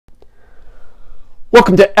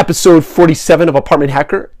Welcome to episode 47 of Apartment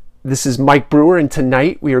Hacker. This is Mike Brewer, and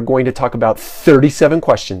tonight we are going to talk about 37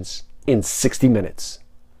 questions in 60 minutes.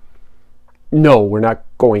 No, we're not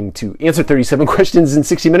going to answer 37 questions in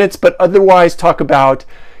 60 minutes, but otherwise talk about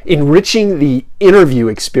enriching the interview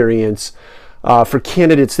experience for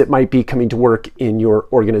candidates that might be coming to work in your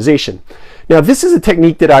organization. Now, this is a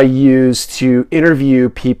technique that I use to interview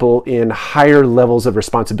people in higher levels of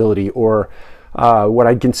responsibility, or what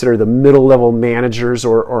I'd consider the middle level managers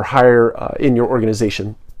or higher in your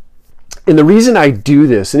organization. And the reason I do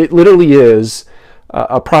this, and it literally is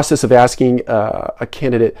a process of asking a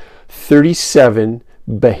candidate 37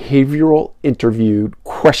 behavioral interviewed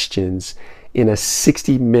questions in a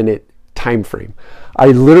 60-minute time frame. I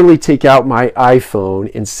literally take out my iPhone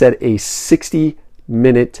and set a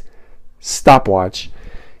 60-minute stopwatch,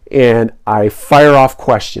 and I fire off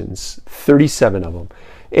questions, 37 of them.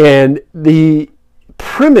 And the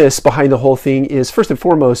premise behind the whole thing is, first and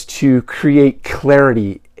foremost, to create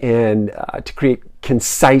clarity and to create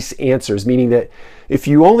concise answers, meaning that if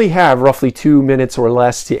you only have roughly 2 minutes or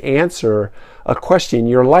less to answer a question,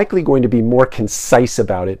 you're likely going to be more concise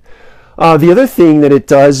about it. The other thing that it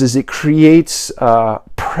does is it creates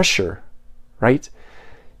pressure, right?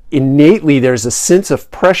 Innately, there's a sense of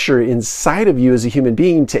pressure inside of you as a human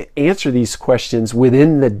being to answer these questions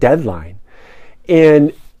within the deadline.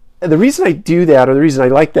 And the reason I do that, or the reason I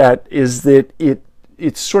like that, is that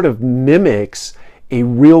it sort of mimics a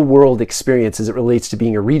real world experience as it relates to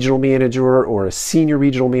being a regional manager or a senior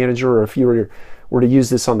regional manager, or if you were to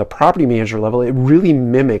use this on the property manager level, it really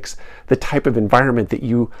mimics the type of environment that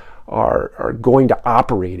you are going to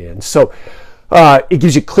operate in. So it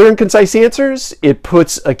gives you clear and concise answers. It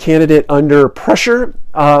puts a candidate under pressure.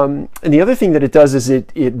 And the other thing that it does is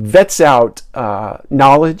it vets out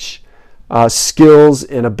knowledge, skills,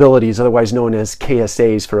 and abilities, otherwise known as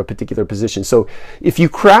KSAs, for a particular position. So if you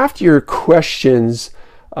craft your questions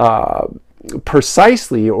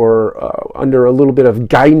precisely, or under a little bit of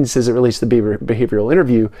guidance as it relates to behavioral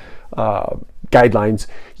interview guidelines,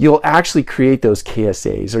 you'll actually create those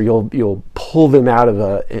KSAs, or you'll pull them out of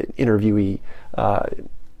an interviewee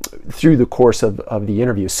through the course of the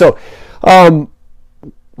interview. So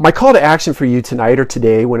my call to action for you tonight or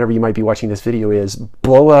today, whenever you might be watching this video, is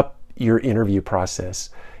blow up your interview process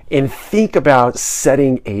and think about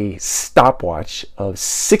setting a stopwatch of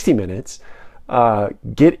 60 minutes.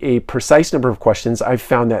 Get a precise number of questions. I've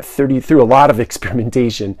found that through a lot of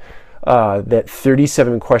experimentation, that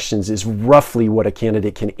 37 questions is roughly what a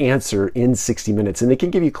candidate can answer in 60 minutes, and they can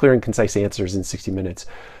give you clear and concise answers in 60 minutes.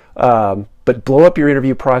 But blow up your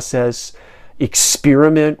interview process.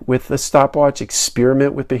 Experiment with the stopwatch,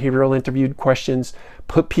 experiment with behavioral interviewed questions,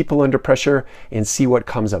 put people under pressure, and see what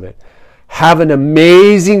comes of it. Have an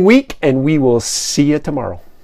amazing week, and we will see you tomorrow.